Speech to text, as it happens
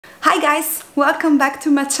Hi guys, welcome back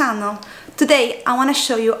to my channel. Today I want to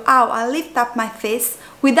show you how I lift up my face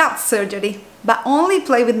without surgery, but only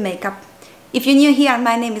play with makeup. If you're new here,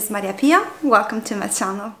 my name is Maria Pia, welcome to my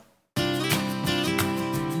channel.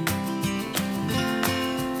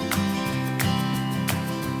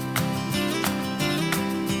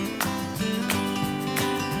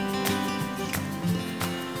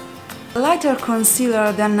 Lighter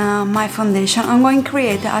concealer than my foundation, I'm going to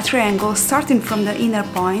create a triangle starting from the inner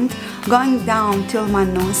point, going down till my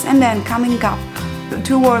nose and then coming up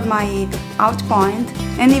toward my out point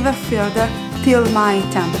and even further till my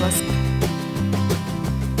temples.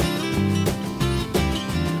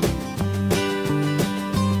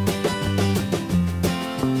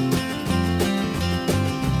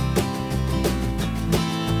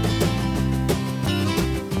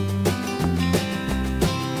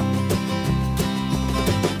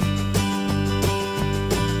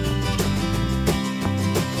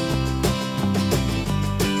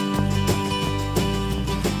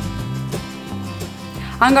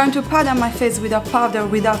 I'm going to powder my face with a powder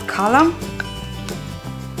without color.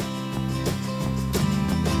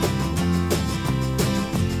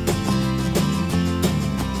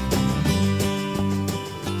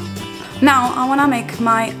 Now I want to make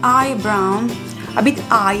my eyebrow a bit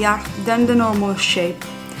higher than the normal shape.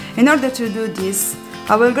 In order to do this,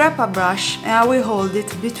 I will grab a brush and I will hold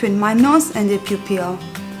it between my nose and the pupil.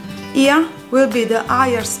 Here will be the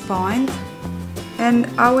highest point and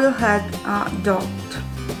I will add a dot.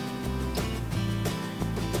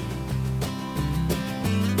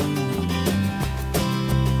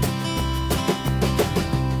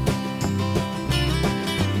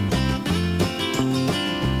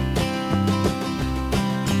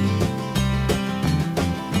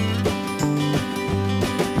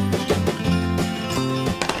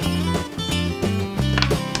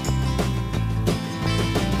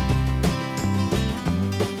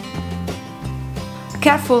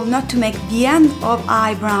 Careful not to make the end of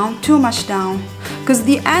eyebrow too much down, because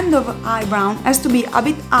the end of eyebrow has to be a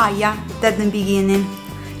bit higher than the beginning.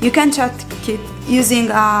 You can check it using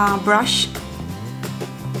a brush.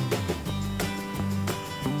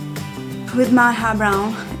 With my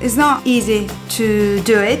eyebrow, it's not easy to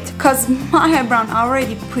do it, because my eyebrows are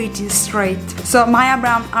already pretty straight. So my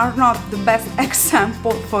eyebrows are not the best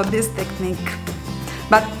example for this technique,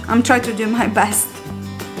 but I'm trying to do my best.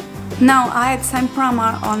 Now I add some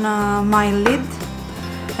primer on my lid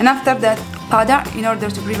and after that powder in order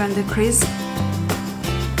to prevent the crease.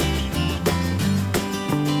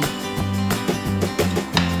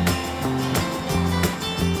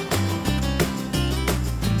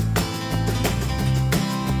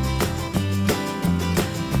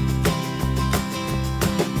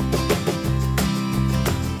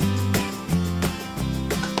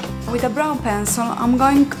 With a brown pencil, I'm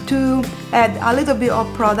going to add a little bit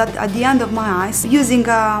of product at the end of my eyes using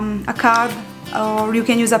a card, or you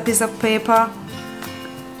can use a piece of paper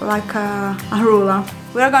like a ruler.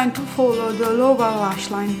 We are going to follow the lower lash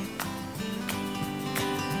line.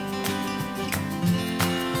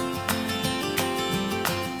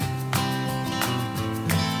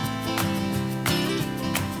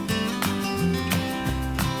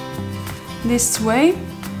 This way.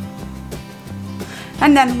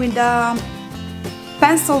 And then with the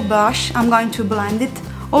pencil brush, I'm going to blend it,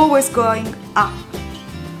 always going up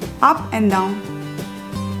and down.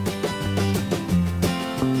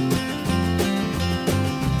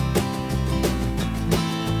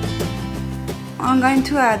 I'm going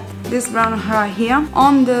to add this brown right here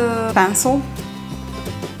on the pencil.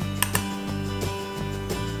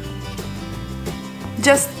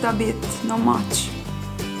 Just a bit, not much.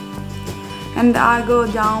 And I go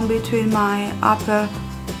down between my upper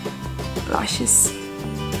lashes.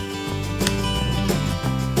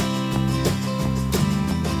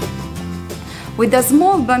 With a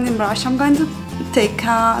small blending brush, I'm going to take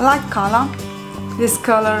a light color, this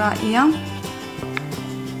color right here.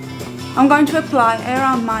 I'm going to apply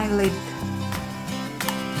around my lid.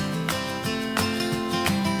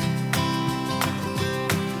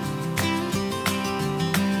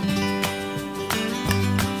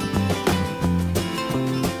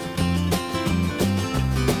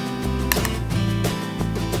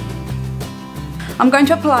 I'm going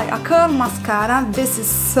to apply a curl mascara. This is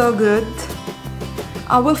so good.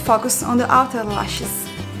 I will focus on the outer lashes.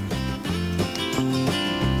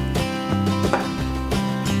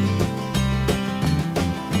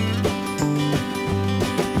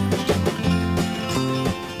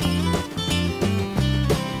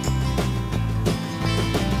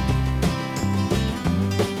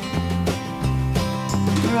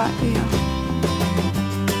 Right here.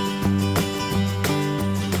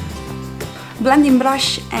 blending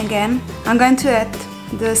brush again, I'm going to add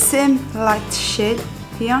the same light shade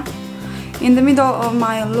here in the middle of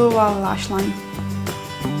my lower lash line,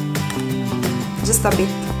 just a bit.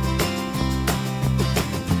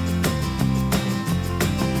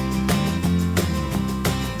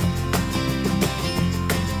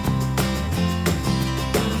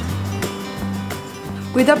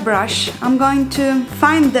 With a brush, I'm going to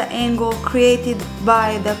find the angle created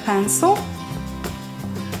by the pencil.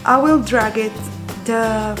 I will drag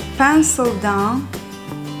the pencil down,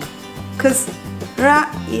 because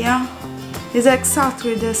right here is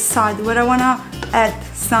exactly the side where I want to add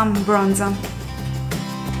some bronzer.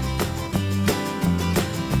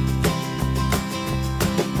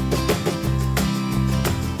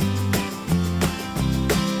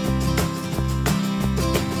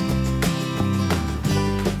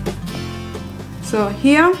 So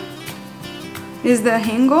here is the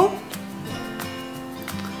angle.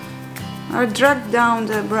 I drag down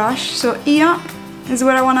the brush, so here is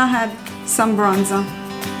where I want to add some bronzer.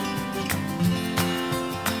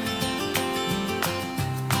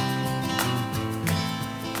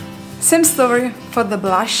 Same story for the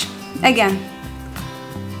blush. Again,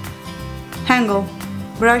 angle,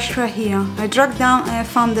 brush right here. I drag down and I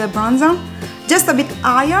found the bronzer. Just a bit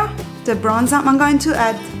higher, the bronzer, I'm going to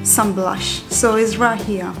add some blush. So it's right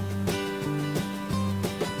here.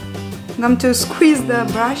 I'm going to squeeze the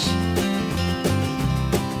brush.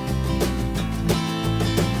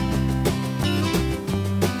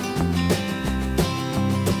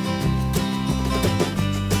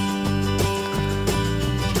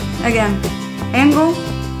 Again, angle,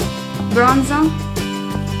 bronzer,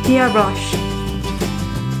 here blush.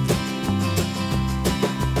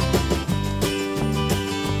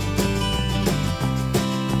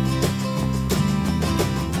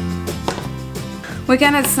 We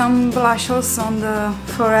can add some blush also on the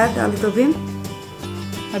forehead a little bit,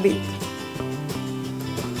 a bit.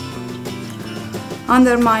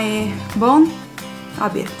 Under my bone, a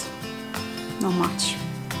bit, not much.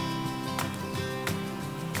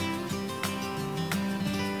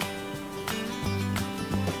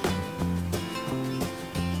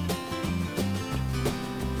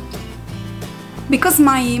 Because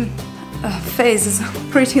my face is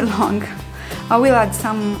pretty long, I will add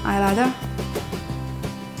some eyeliner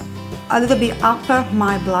a little bit upper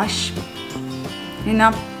my blush in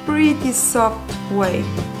a pretty soft way.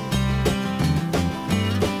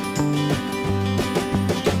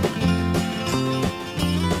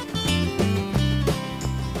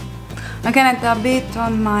 I can add a bit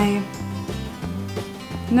on my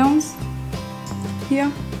nose,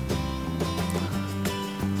 here,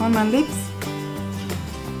 on my lips.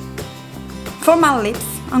 For my lips,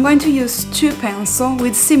 I'm going to use two pencils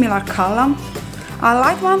with similar color, a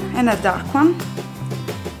light one and a dark one.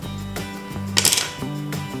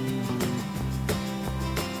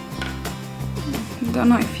 Don't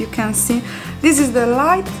know if you can see. This is the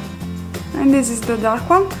light and this is the dark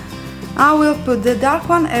one. I will put the dark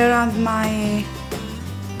one around my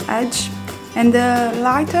edge and the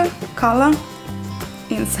lighter color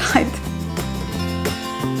inside.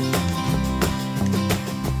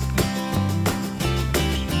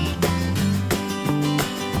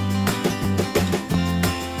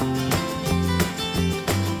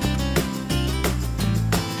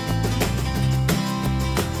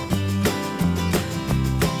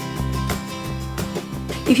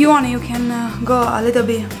 If you want, you can go a little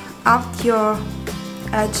bit up your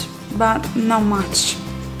edge, but not much.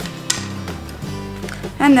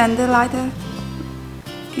 And then the lighter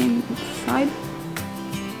inside.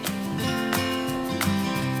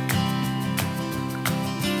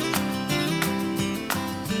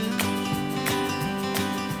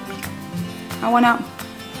 I wanna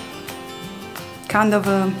kind of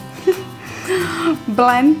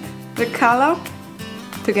blend the color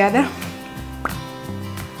together.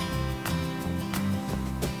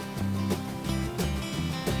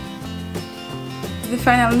 The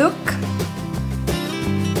final look.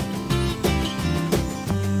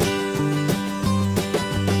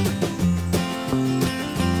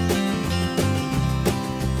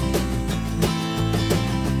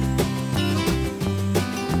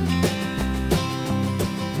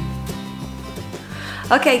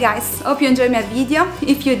 Okay guys, hope you enjoyed my video.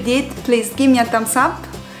 If you did, please give me a thumbs up,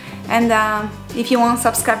 and if you want,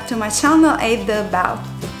 subscribe to my channel, hit the bell.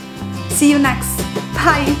 See you next.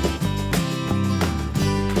 Bye.